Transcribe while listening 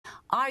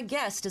Our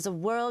guest is a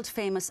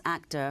world-famous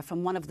actor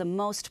from one of the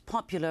most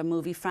popular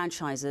movie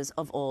franchises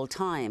of all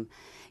time.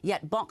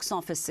 Yet box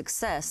office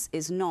success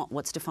is not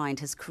what's defined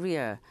his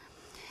career.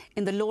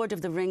 In the Lord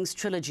of the Rings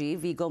trilogy,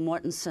 Viggo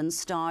Mortensen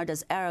starred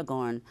as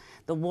Aragorn,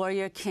 the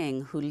warrior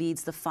king who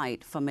leads the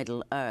fight for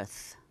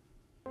Middle-earth.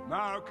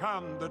 Now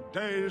come the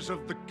days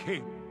of the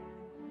king.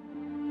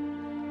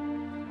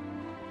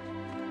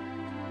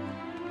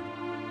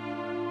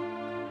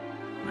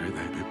 May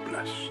they be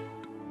blessed.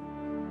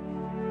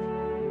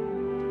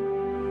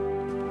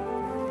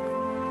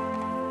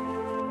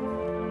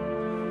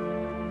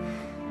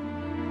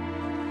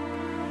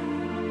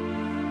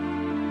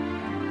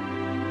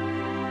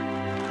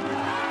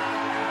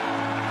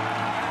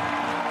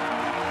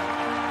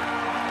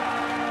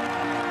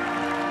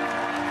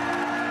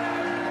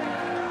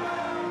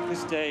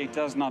 This day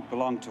does not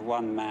belong to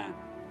one man,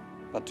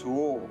 but to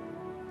all.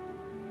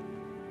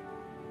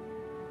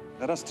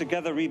 Let us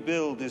together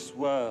rebuild this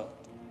world,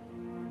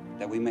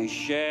 that we may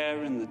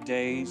share in the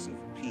days of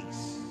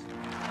peace.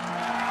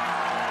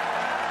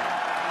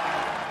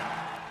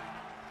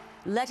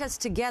 Let us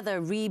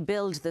together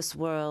rebuild this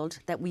world,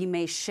 that we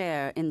may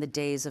share in the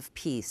days of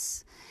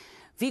peace.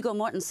 Viggo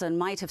Mortensen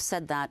might have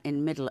said that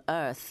in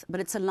Middle-earth, but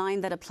it's a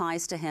line that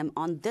applies to him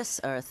on this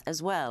earth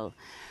as well.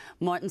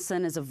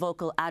 Mortensen is a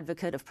vocal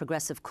advocate of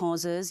progressive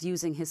causes,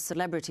 using his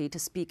celebrity to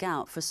speak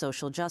out for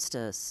social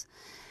justice.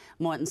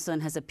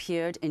 Mortensen has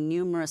appeared in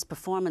numerous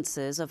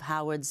performances of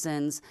Howard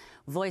Zinn's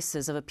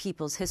Voices of a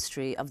People's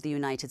History of the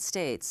United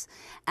States,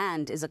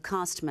 and is a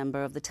cast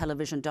member of the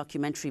television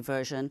documentary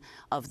version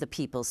of The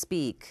People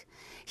Speak.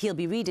 He'll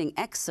be reading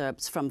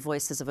excerpts from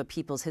Voices of a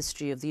People's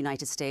History of the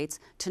United States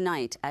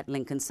tonight at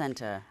Lincoln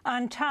Center.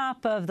 On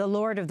top of the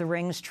Lord of the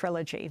Rings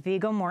trilogy,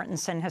 Viggo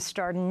Mortensen has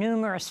starred in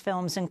numerous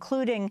films,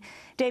 including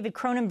David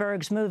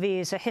Cronenberg's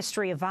movies A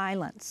History of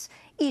Violence,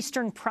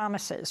 Eastern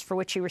Promises, for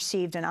which he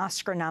received an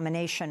Oscar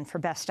nomination for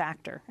Best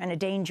Actor, and A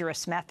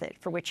Dangerous Method,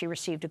 for which he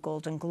received a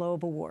Golden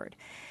Globe Award.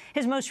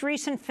 His most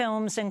recent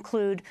films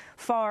include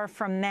Far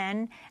From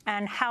Men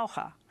and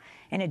Howha.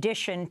 In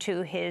addition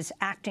to his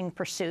acting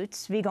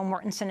pursuits, Viggo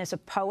Mortensen is a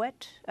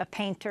poet, a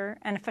painter,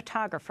 and a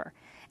photographer.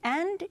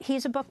 And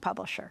he's a book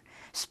publisher,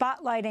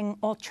 spotlighting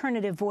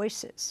alternative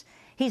voices.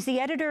 He's the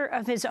editor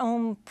of his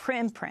own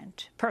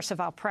imprint,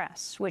 Perceval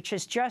Press, which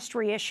has just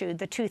reissued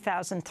the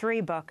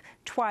 2003 book,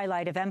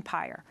 Twilight of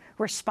Empire,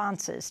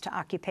 Responses to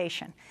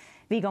Occupation.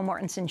 Viggo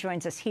Mortensen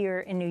joins us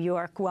here in New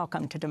York.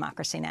 Welcome to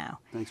Democracy Now!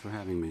 Thanks for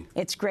having me.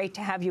 It's great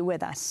to have you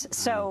with us.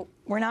 So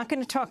we're not going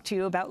to talk to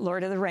you about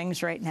Lord of the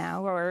Rings right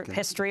now, or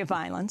History of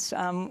Violence.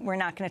 We're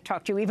not going to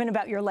talk to you even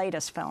about your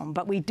latest film.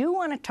 But we do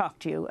want to talk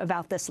to you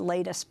about this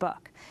latest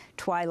book,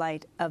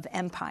 Twilight of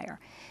Empire.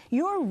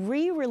 You're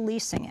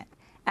re-releasing it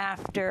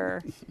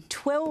after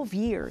 12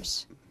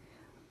 years.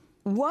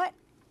 What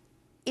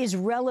is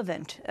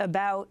relevant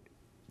about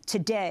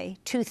today,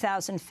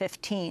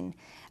 2015,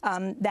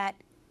 that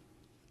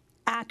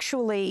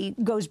actually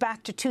goes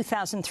back to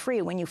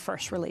 2003 when you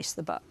first released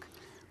the book?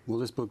 Well,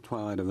 this book,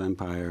 Twilight of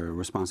Empire,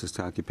 Responses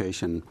to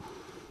Occupation,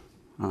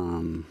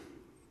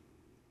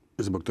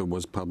 is a book that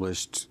was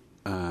published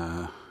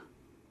at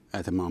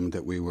the moment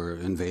that we were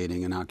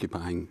invading and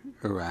occupying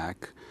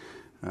Iraq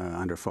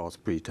under false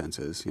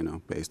pretenses, you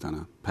know, based on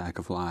a pack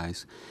of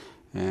lies.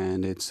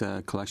 And it's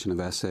a collection of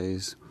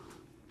essays,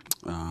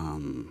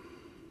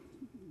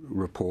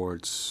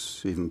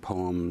 reports, even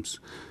poems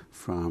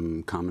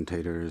from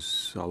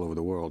commentators all over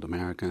the world,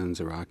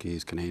 Americans,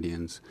 Iraqis,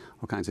 Canadians,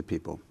 all kinds of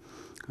people,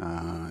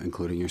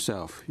 including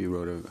yourself. You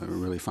wrote a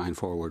really fine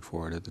foreword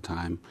for it at the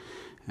time.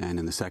 And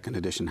in the second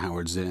edition,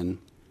 Howard Zinn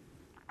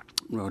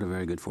wrote a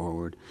very good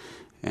foreword.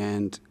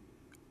 And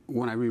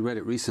when I reread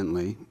it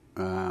recently,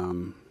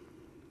 and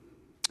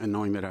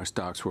knowing that our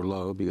stocks were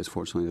low, because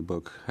fortunately the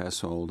book has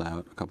sold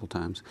out a couple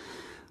times,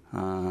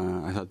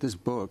 I thought this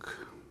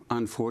book,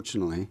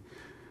 unfortunately,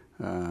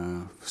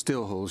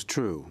 still holds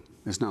true.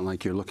 It's not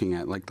like you're looking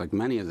at, like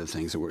many of the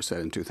things that were said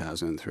in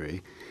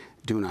 2003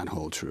 do not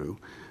hold true,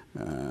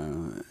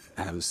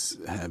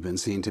 have been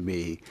seen to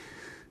be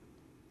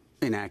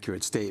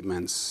inaccurate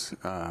statements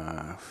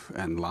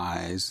and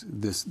lies.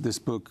 This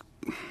book,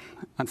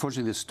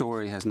 unfortunately, the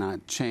story has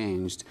not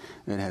changed.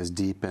 It has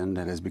deepened.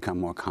 It has become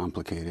more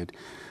complicated.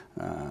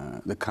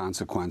 The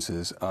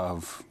consequences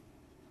of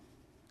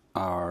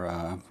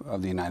the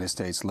United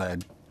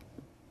States-led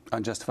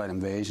unjustified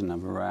invasion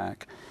of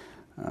Iraq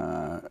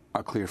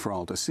are clear for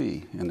all to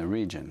see in the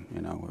region.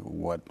 You know,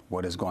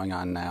 what is going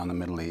on now in the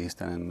Middle East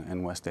and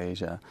in West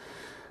Asia.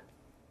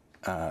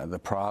 The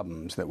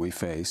problems that we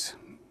face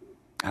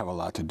have a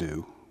lot to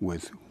do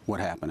with what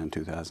happened in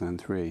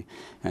 2003.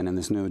 And in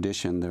this new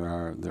edition, there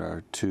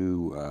are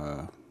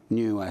two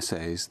new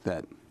essays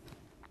that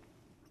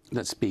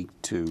speak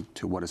to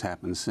what has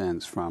happened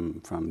since,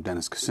 from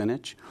Dennis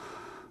Kucinich,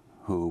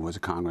 who was a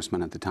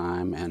congressman at the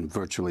time and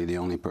virtually the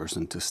only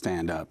person to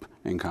stand up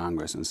in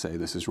Congress and say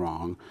this is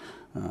wrong.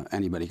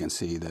 Anybody can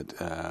see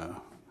that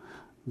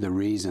the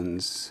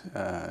reasons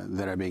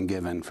that are being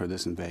given for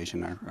this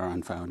invasion are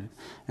unfounded.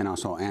 And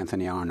also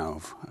Anthony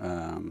Arnove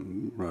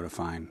wrote a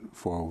fine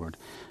foreword.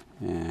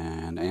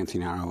 And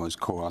Anthony Arnove was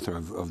co-author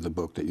of the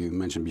book that you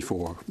mentioned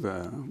before,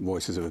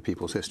 Voices of a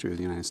People's History of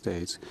the United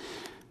States.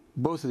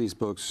 Both of these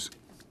books,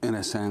 in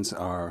a sense,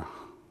 are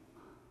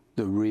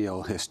the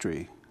real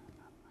history,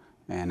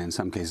 and in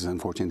some cases,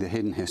 unfortunately, the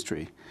hidden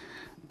history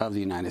of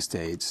the United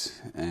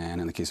States, and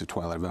in the case of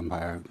Twilight of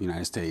Empire, the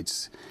United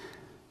States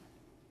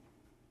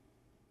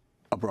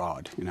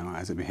abroad,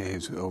 as it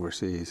behaves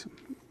overseas.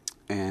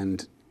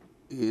 And,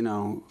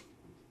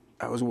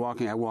 I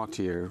walked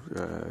here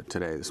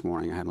today, this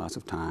morning. I had lots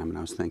of time, and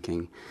I was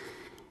thinking,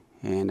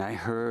 and I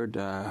heard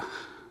on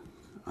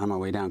my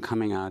way down,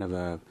 coming out of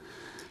it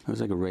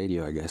was like a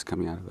radio, I guess,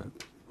 coming out of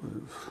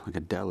like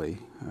a deli,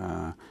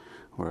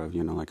 or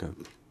like a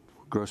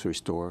grocery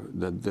store,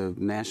 the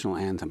national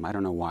anthem. I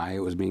don't know why it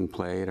was being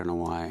played, I don't know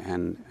why,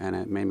 and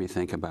it made me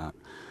think about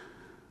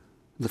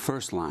the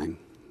first line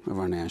of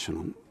our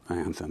national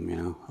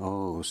anthem,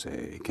 oh,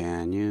 say,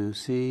 can you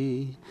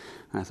see?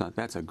 And I thought,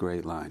 that's a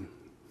great line.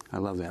 I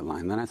love that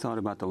line. Then I thought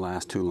about the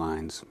last two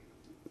lines,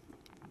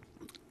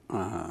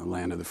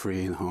 land of the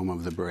free and home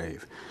of the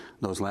brave.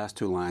 Those last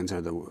two lines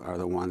are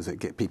the ones that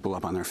get people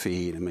up on their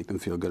feet and make them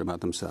feel good about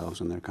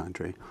themselves and their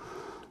country.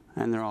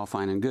 And they're all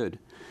fine and good.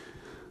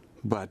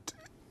 But,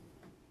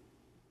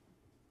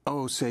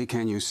 oh, say,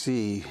 can you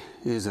see,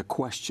 is a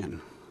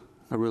question,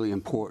 a really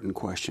important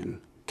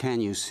question.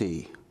 Can you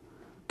see?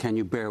 Can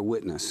you bear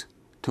witness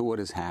to what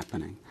is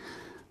happening?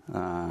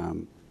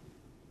 Home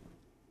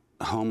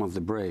of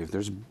the brave.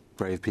 There's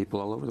brave people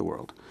all over the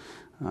world.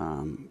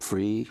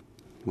 Free,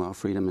 well,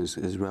 freedom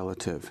is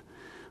relative.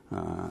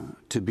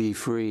 To be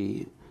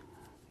free,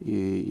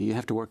 you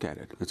have to work at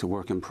it. It's a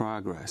work in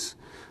progress.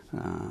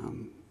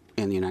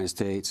 In the United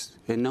States,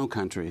 in no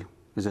country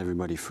is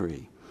everybody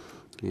free.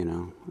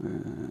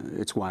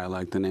 It's why I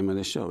like the name of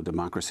this show,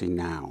 Democracy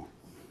Now!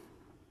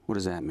 What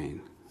does that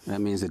mean?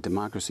 That means that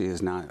democracy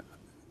is not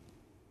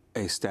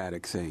a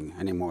static thing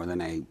any more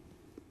than a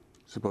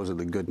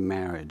supposedly good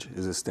marriage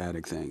is a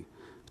static thing.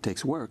 It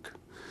takes work.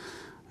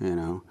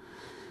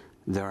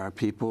 There are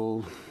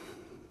people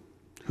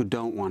who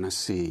don't want to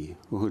see,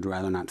 who'd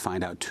rather not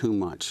find out too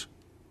much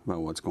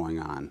about what's going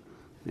on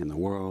in the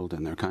world,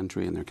 in their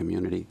country, in their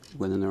community,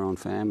 within their own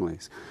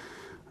families.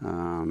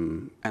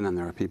 And then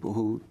there are people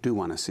who do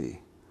want to see,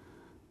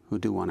 who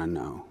do want to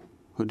know,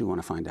 who do want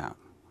to find out.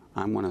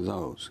 I'm one of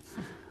those.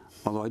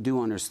 Although I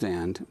do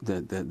understand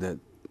that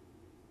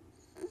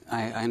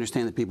I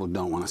understand that people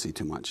don't want to see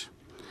too much.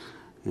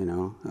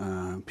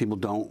 People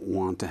don't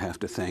want to have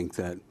to think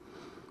that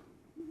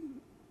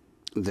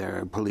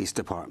their police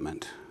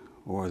department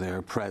or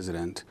their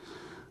president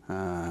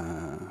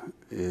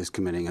is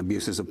committing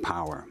abuses of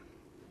power.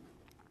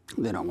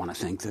 They don't want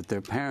to think that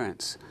their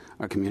parents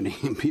are committing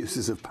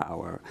abuses of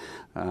power.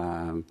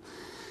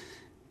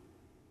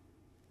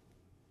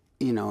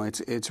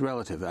 It's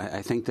relative.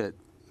 I think that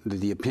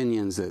the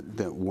opinions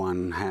that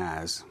one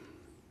has,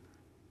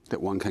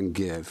 that one can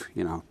give,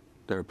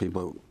 there are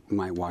people who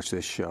might watch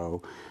this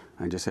show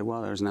and just say,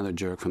 well, there's another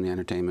jerk from the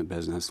entertainment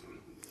business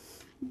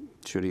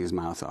shooting his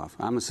mouth off.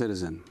 I'm a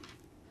citizen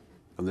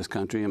of this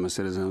country. I'm a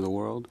citizen of the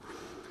world.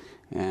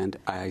 And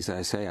as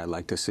I say, I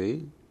like to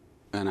see,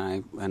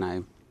 and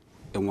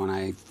when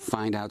I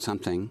find out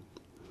something,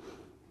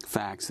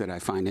 facts that I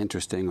find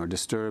interesting or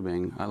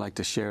disturbing, I like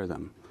to share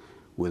them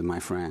with my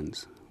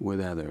friends, with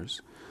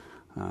others.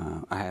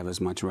 I have as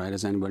much right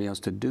as anybody else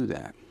to do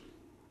that.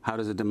 How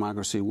does a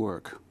democracy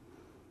work?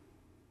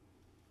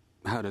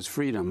 How does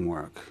freedom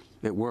work?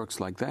 It works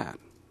like that.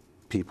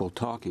 People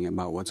talking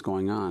about what's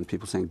going on,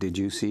 people saying, did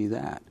you see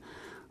that?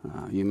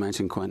 You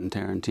mentioned Quentin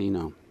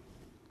Tarantino.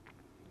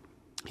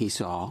 He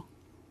saw,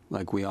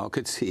 like we all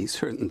could see,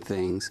 certain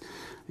things.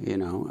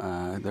 There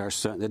are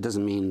certain. That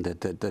doesn't mean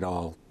that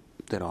all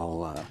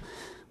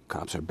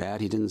cops are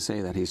bad. He didn't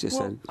say that. He's just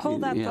said.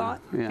 Hold that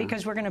thought,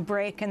 because we're going to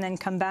break and then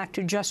come back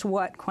to just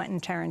what Quentin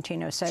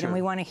Tarantino said, and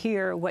we want to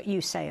hear what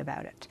you say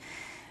about it.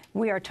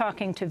 We are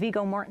talking to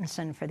Viggo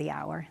Mortensen for the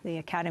hour, the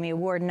Academy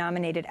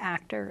Award-nominated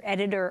actor,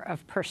 editor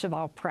of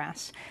Perceval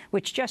Press,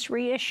 which just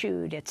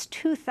reissued its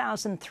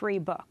 2003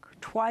 book,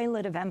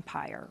 Twilight of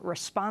Empire,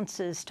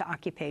 Responses to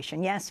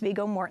Occupation. Yes,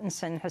 Viggo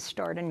Mortensen has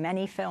starred in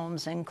many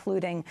films,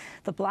 including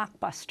the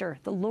blockbuster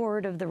The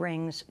Lord of the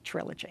Rings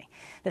trilogy.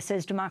 This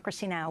is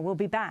Democracy Now! We'll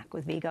be back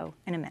with Viggo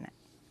in a minute.